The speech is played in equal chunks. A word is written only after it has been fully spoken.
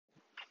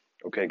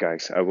Okay,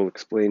 guys, I will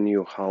explain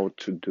you how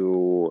to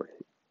do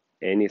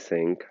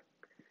anything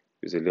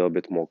with a little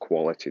bit more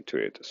quality to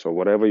it. So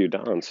whatever you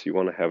dance, you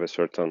want to have a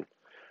certain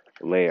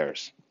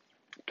layers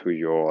to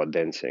your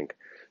dancing.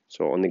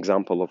 So an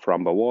example of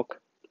rumba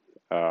walk,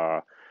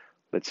 uh,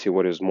 let's see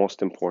what is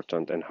most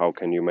important and how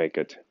can you make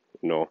it,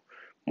 more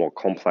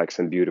complex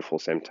and beautiful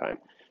same time.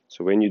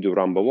 So when you do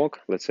rumba walk,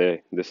 let's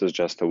say this is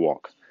just a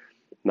walk.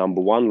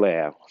 Number one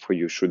layer for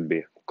you should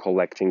be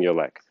collecting your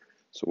leg.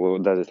 So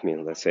what does it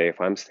mean? Let's say if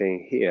I'm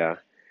staying here,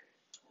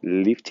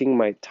 lifting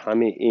my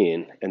tummy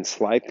in and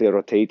slightly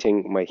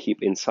rotating my hip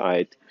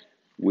inside,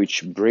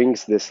 which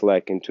brings this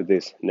leg into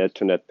this net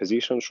to net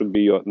position, should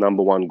be your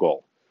number one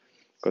goal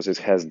because it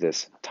has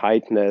this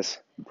tightness,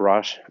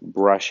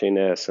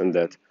 brushiness, and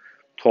that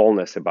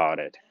tallness about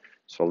it.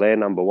 So layer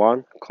number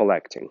one,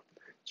 collecting.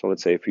 So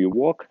let's say if you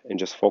walk and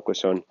just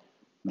focus on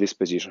this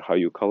position, how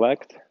you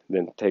collect,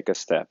 then take a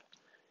step.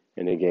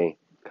 And again,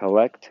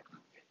 collect,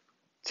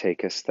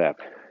 take a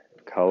step,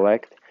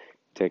 collect,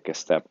 take a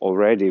step.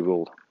 Already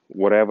will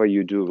whatever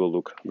you do will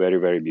look very,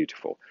 very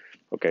beautiful.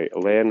 Okay,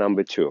 layer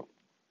number two.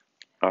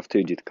 After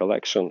you did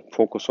collection,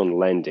 focus on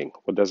landing.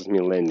 What does it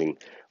mean landing?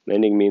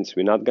 Landing means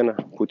we're not gonna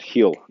put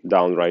heel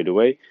down right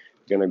away.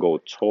 We're gonna go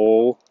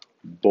toe,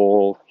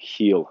 ball,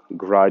 heel,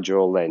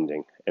 gradual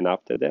landing. And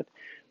after that,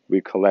 we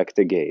collect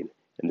again.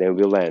 And then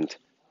we land.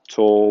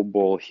 Toe,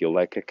 ball, heel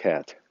like a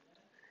cat.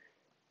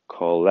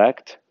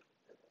 Collect,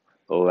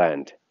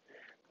 land.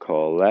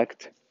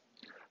 Collect,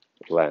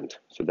 land.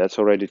 So that's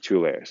already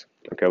two layers.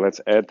 Okay, let's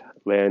add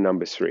layer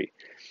number three.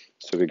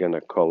 So we're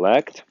gonna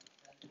collect,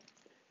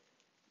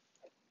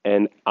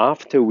 and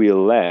after we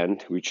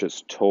land, which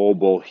is toe,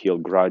 ball, heel,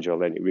 gradual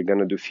landing, we're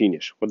gonna do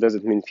finish. What does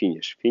it mean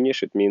finish?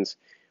 Finish, it means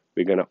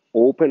we're gonna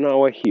open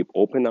our hip,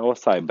 open our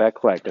thigh,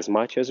 back leg as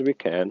much as we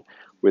can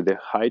with the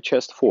high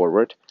chest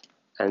forward,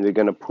 and we're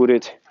gonna put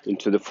it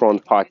into the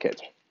front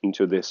pocket,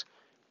 into this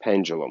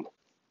pendulum.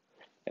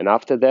 And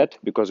after that,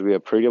 because we are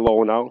pretty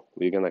low now,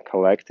 we're gonna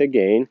collect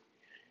again,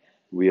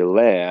 we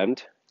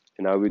land,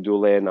 and now we do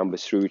layer number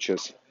three, which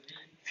is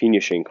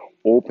finishing,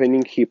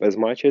 opening hip as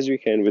much as you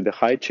can with the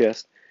high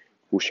chest,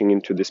 pushing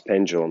into this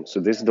pendulum. So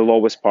this is the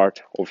lowest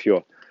part of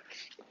your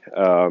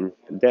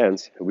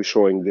dance. We're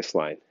showing this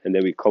line, and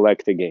then we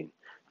collect again.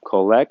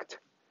 Collect,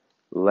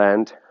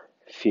 land,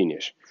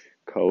 finish.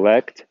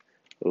 Collect,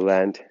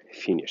 land,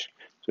 finish.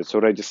 So it's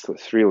already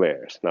three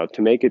layers. Now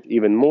to make it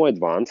even more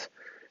advanced,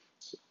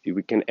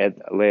 we can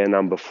add layer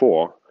number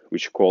four,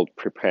 which is called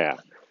prepare.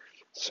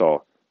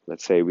 So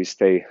let's say we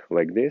stay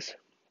like this.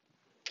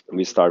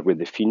 We start with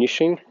the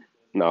finishing.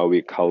 Now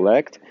we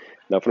collect.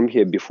 Now from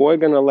here, before I'm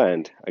gonna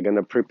land, I'm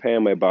gonna prepare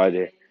my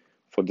body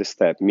for the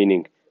step,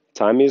 meaning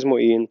tummy is more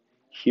in,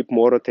 hip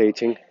more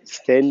rotating,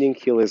 standing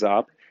heel is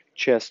up,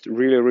 chest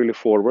really, really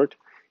forward,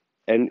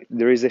 and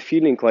there is a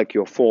feeling like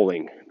you're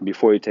falling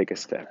before you take a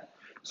step.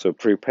 So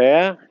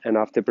prepare, and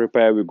after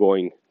prepare, we're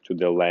going to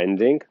the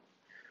landing,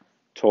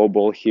 toe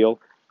ball heel,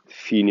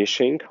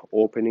 finishing,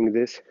 opening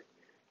this,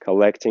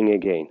 collecting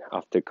again.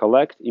 After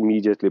collect,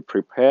 immediately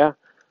prepare,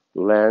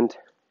 land,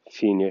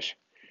 finish,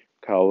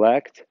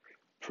 collect,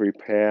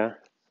 prepare,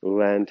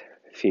 land,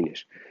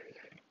 finish.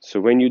 So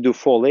when you do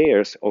four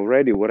layers,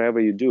 already whatever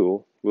you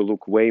do will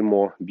look way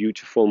more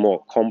beautiful,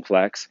 more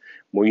complex,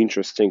 more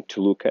interesting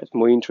to look at,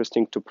 more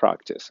interesting to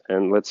practice.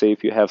 And let's say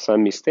if you have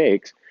some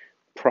mistakes,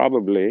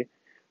 probably,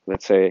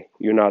 let's say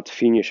you're not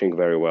finishing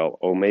very well,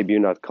 or maybe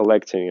you're not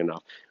collecting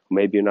enough,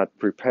 maybe you're not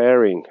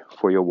preparing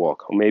for your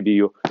walk, or maybe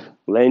you're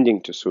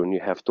landing too soon. You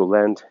have to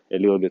land a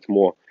little bit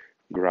more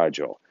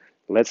gradual.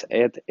 Let's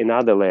add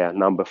another layer,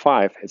 number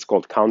five. It's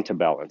called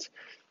counterbalance.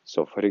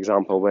 So for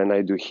example, when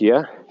I do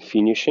here,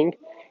 finishing,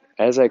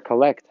 as I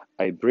collect,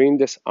 I bring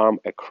this arm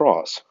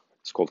across.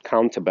 It's called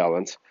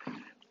counterbalance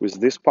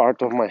with this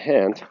part of my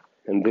hand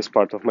and this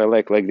part of my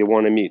leg like they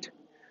want to meet.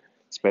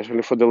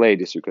 Especially for the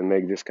ladies, you can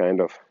make this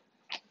kind of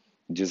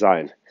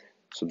design.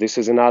 So this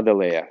is another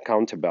layer,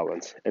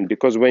 counterbalance. And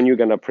because when you're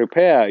gonna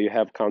prepare, you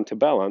have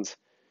counterbalance,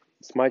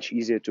 it's much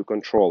easier to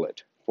control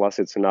it. Plus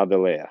it's another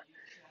layer.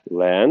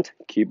 Land,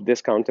 keep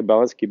this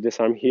counterbalance, keep this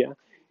arm here.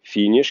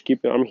 Finish,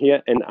 keep the arm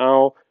here. And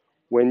now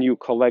when you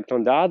collect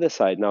on the other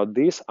side, now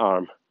this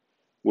arm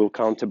will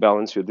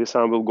counterbalance you. This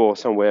arm will go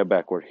somewhere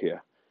backward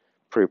here.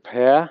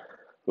 Prepare,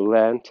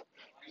 land,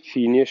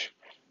 finish,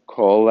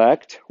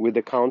 collect with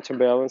the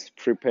counterbalance,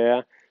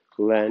 prepare,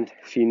 land,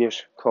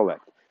 finish,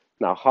 collect.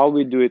 Now, how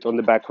we do it on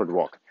the backward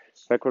walk?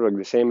 Backward walk,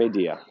 the same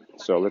idea.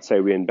 So let's say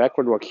we're in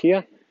backward walk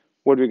here.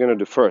 What are we gonna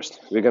do first?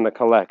 We're gonna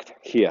collect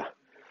here.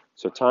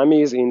 So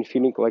tummy is in,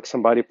 feeling like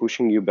somebody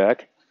pushing you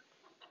back,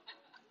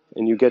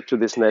 and you get to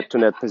this net to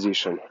net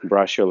position.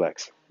 Brush your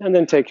legs, and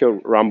then take your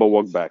rumba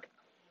walk back.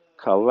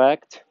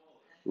 Collect,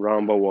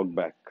 rumba walk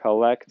back.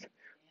 Collect,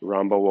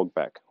 rumba walk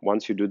back.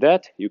 Once you do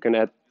that, you can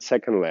add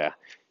second layer.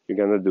 You're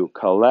gonna do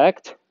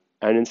collect,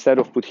 and instead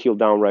of put heel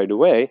down right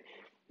away,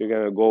 you're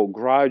gonna go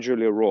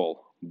gradually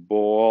roll.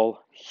 Ball,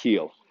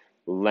 heel,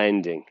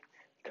 landing.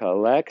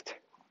 Collect,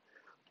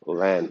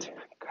 land.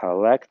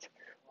 Collect,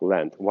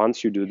 land.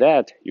 Once you do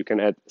that, you can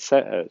add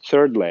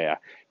third layer.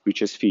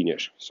 which is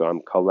finish. So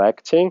I'm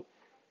collecting,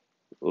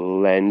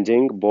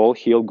 landing, ball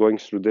heel going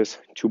through this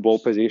two ball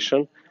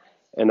position.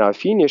 And now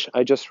finish,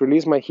 I just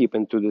release my hip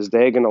into this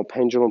diagonal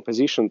pendulum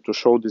position to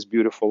show this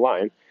beautiful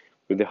line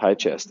with the high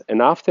chest.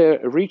 And after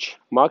reach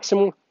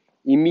maximum,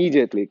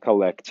 immediately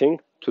collecting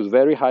to the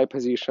very high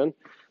position.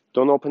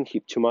 Don't open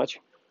hip too much.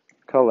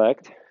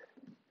 Collect,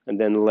 and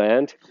then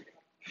land,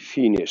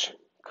 finish.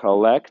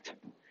 Collect,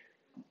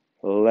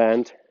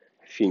 land,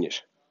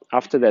 finish.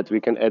 After that, we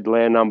can add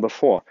layer number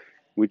 4,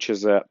 which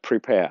is a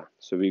prepare.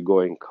 So we're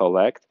going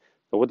collect.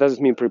 Now, what does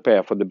it mean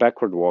prepare? For the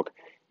backward walk,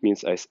 it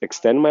means I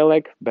extend my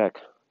leg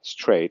back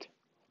straight,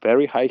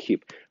 very high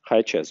hip,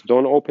 high chest.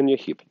 Don't open your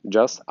hip,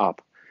 just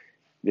up.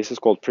 This is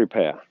called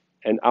prepare.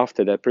 And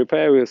after that,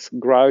 prepare is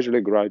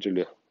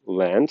gradually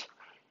land,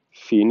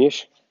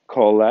 finish,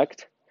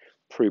 collect,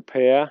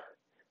 prepare,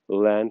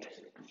 land,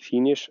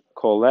 finish,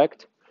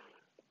 collect,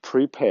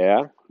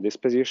 prepare, this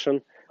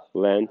position,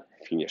 land,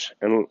 finish.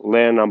 And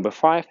layer number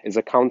 5 is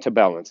a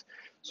counterbalance.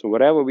 So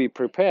whatever we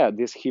prepare,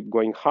 this hip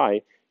going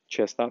high,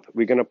 chest up,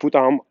 we're going to put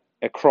arm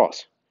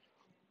across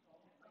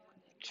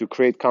to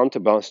create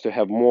counterbalance, to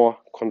have more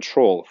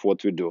control of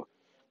what we do.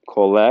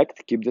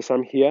 Collect, keep this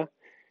arm here.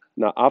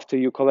 Now after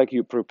you collect,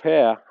 you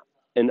prepare,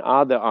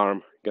 another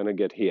arm going to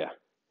get here.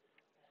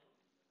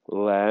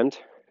 Land,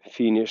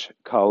 finish,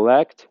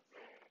 collect,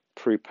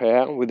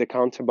 prepare with the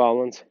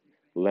counterbalance,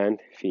 land,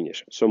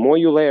 finish. So more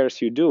you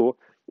layers you do,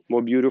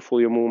 more beautiful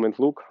your movement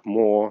look,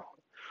 more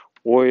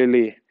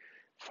oily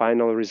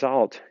final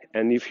result.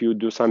 And if you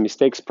do some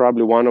mistakes,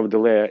 probably one of the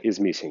layer is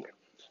missing.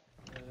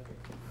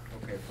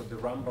 Okay, for the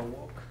rumba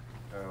walk,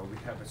 we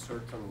have a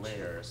certain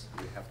layers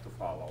we have to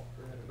follow.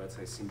 Let's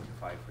say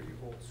simplify for you.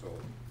 So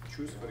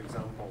choose, for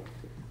example,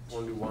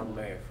 only one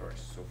layer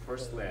first. So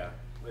first layer,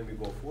 when we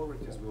go forward,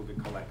 is we'll be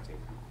collecting.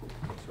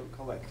 So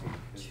collecting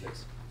is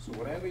this. So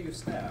whatever you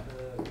step,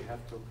 you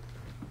have to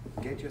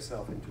get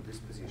yourself into this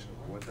position.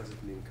 What does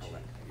it mean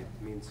collect? It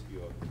means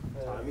your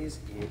thumb is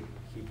in,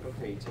 hip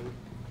rotating,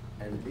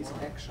 and this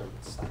action,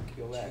 suck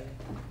your leg,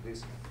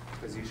 this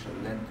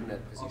position, net to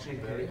net position,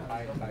 very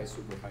high,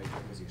 super high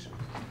position.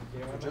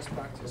 So just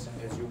practice.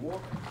 As you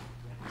walk,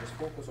 just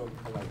focus on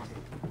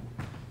collecting.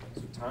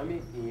 So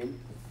tummy in,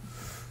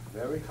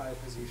 very high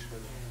position,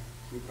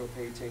 keep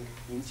rotating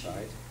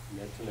inside,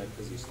 net to net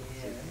position.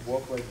 So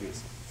walk like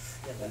this,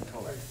 then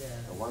collect.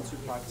 And once you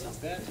practice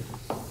that,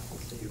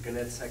 you can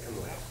add second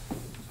layer.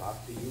 So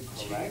after you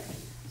collect,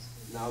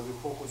 now we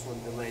focus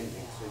on the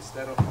landing. So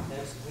instead of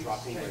just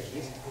dropping like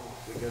this,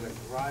 we're going to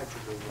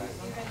gradually land.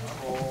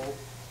 Toe,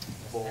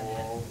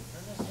 ball,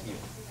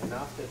 heel. And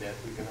after that,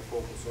 we're going to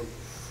focus on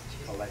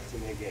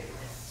collecting again.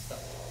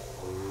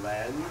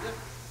 Land,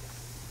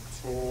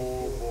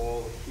 toe,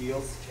 ball,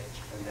 heel,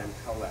 and then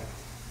collect.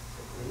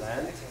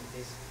 Land,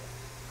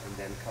 and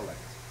then collect.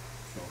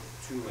 So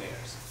 2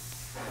 layers.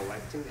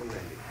 Collecting and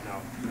landing.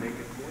 Now, to make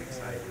it more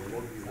exciting, more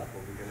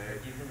beautiful, we're going to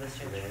add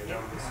layer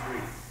number 3,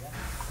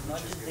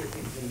 which is going to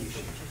be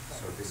finishing.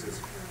 So this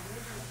is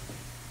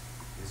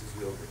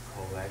will be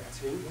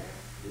collecting,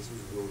 this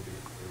will be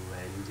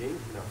landing.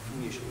 Now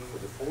finishing for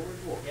the forward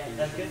walk. We're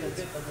going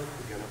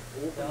to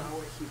open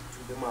our hip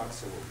to the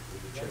maximum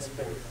with the chest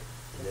forward,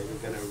 and then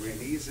we're going to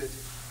release it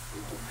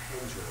into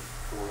pendulum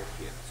forward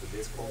here. So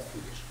that's called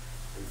finish.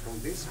 And from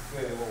this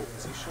very low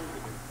position, we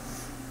can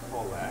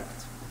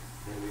collect.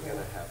 Then we're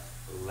going to have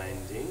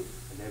landing,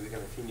 and then we're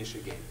going to finish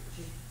again.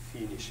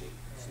 Finishing.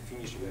 So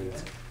finishing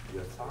means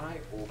your thigh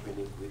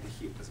opening with the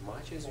hip as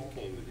much as you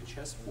can with the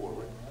chest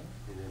forward,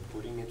 and then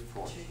putting it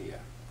front here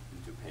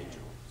into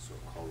pendulum. So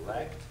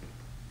collect,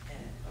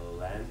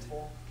 land,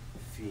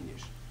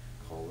 finish.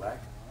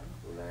 Collect,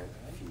 land,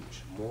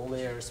 finish. More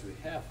layers we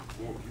have,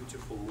 more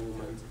beautiful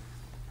movement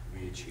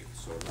we achieve.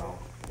 So now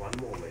one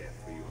more layer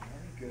for you.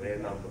 Layer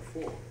number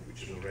 4,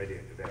 which is already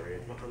very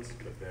advanced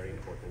but very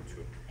important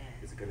too.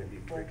 It's going to be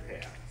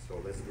prepare.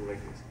 So let's do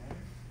like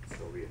this.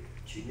 So we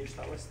finished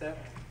our step,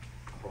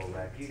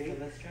 collecting.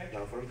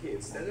 Now from here,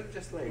 instead of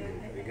just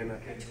landing, we're going to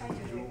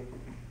do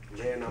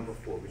layer number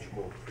 4, which is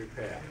called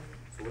prepare.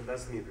 So what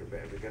does it mean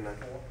prepare? We're going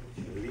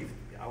to lift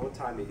our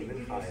tummy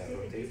even higher,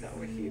 rotate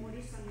our hip,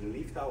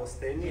 lift our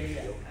standing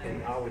heel,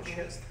 and our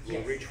chest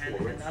will reach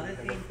forward. So we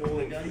have a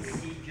falling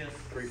feeling.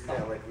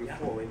 Prepare like we're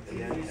falling, and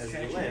then as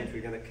we land,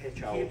 we're going to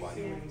catch our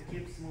body weight.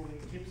 Keeps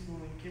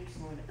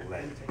moving.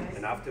 Land.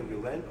 And after we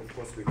land, of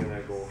course, we're going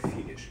to go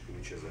finish,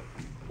 which is an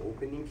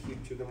opening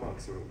hip to the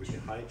maximum with the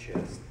high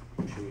chest,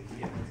 pushing it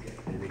here.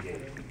 And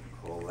again,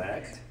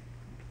 collect,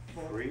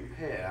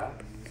 prepare.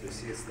 So you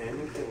see a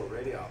standing heel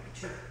already up.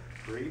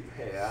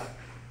 Prepare,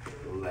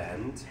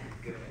 land,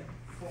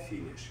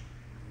 finish.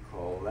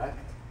 Collect,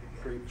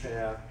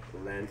 prepare,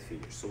 land,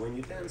 finish. So when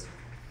you dance,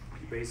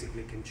 you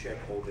basically can check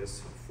all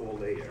these 4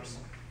 layers.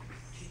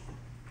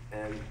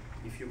 And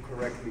if you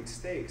correct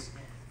mistakes,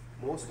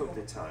 most of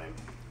the time,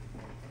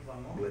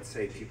 let's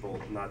say people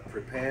not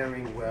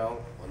preparing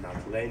well, or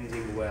not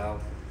landing well,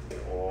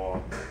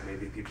 or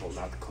maybe people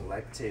not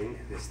collecting,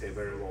 they stay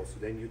very low, so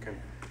then you can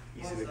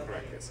easily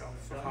correct yourself.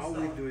 So how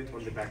we do it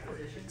on the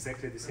backward?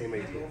 Exactly the same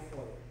idea.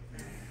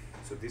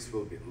 So this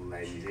will be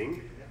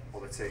landing,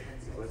 or let's say,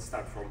 let's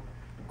start from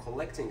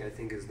collecting, I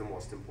think is the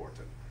most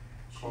important.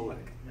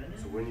 Collect.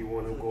 So when you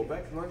want to go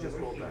back, not just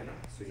go back.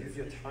 So use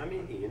your tummy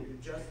in,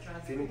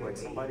 feeling like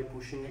somebody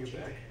pushing you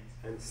back,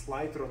 and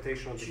slight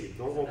rotation of the hip.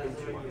 Don't open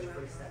too much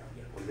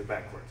on the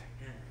backward.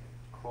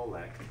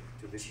 Collect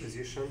to this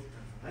position,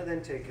 and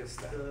then take a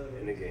step.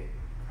 And again,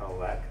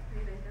 collect,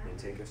 and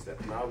take a step.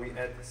 Now we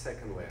add the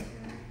second layer.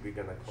 We're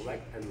gonna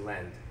collect and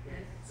land.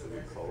 So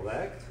we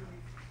collect,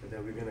 and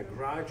then we're gonna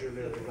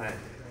gradually land.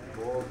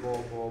 Ball,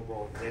 ball, ball,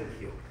 ball, then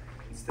heel.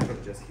 Instead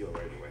of just heel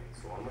right away.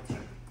 So one more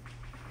time.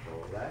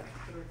 Collect,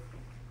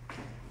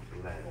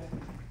 land,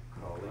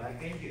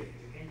 collect,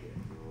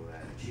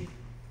 land,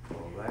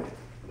 collect,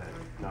 land.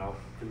 Now,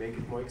 to make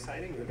it more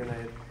exciting, we're gonna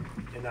add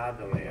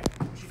another layer,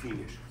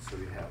 finish. So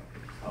we have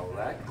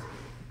collect,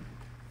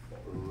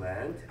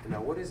 land. And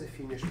now what is a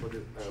finish for the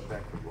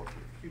backward walk?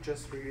 You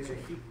just release your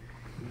hip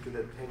into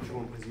that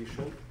pendulum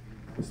position,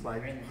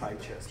 slightly high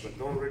chest, but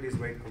don't release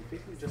weight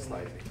completely, just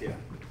slightly. Here.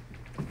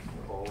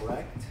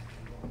 Collect,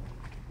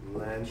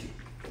 land,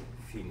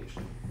 finish.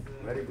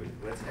 Very good.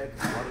 Let's add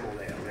one more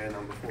layer. Layer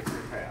number 4,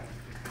 prepare.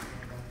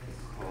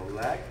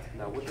 Collect.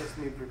 Now what does it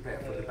mean prepare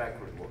for the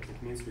backward walk?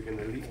 It means we're going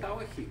to lift our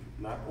hip,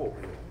 not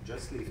open it,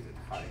 just lift it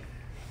high.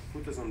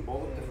 Foot is on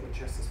ball of the foot,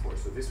 chest is forward.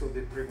 So this will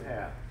be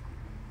prepare.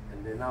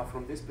 And then now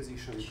from this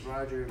position, we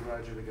gradually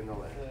going to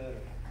land.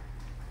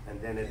 And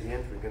then at the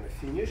end, we're going to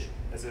finish.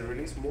 As a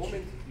release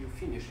moment, you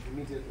finish,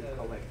 immediately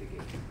collect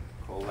again.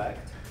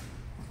 Collect.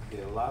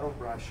 A lot of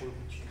brushing.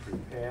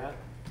 Prepare.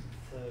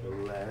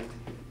 Land.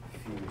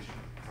 Finish.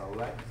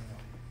 Collect.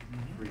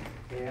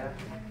 Prepare.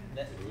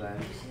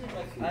 Land.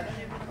 Finish.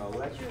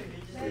 Collect.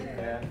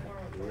 Prepare.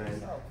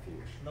 Land.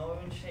 Finish.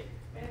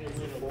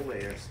 4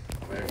 layers.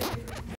 Very good.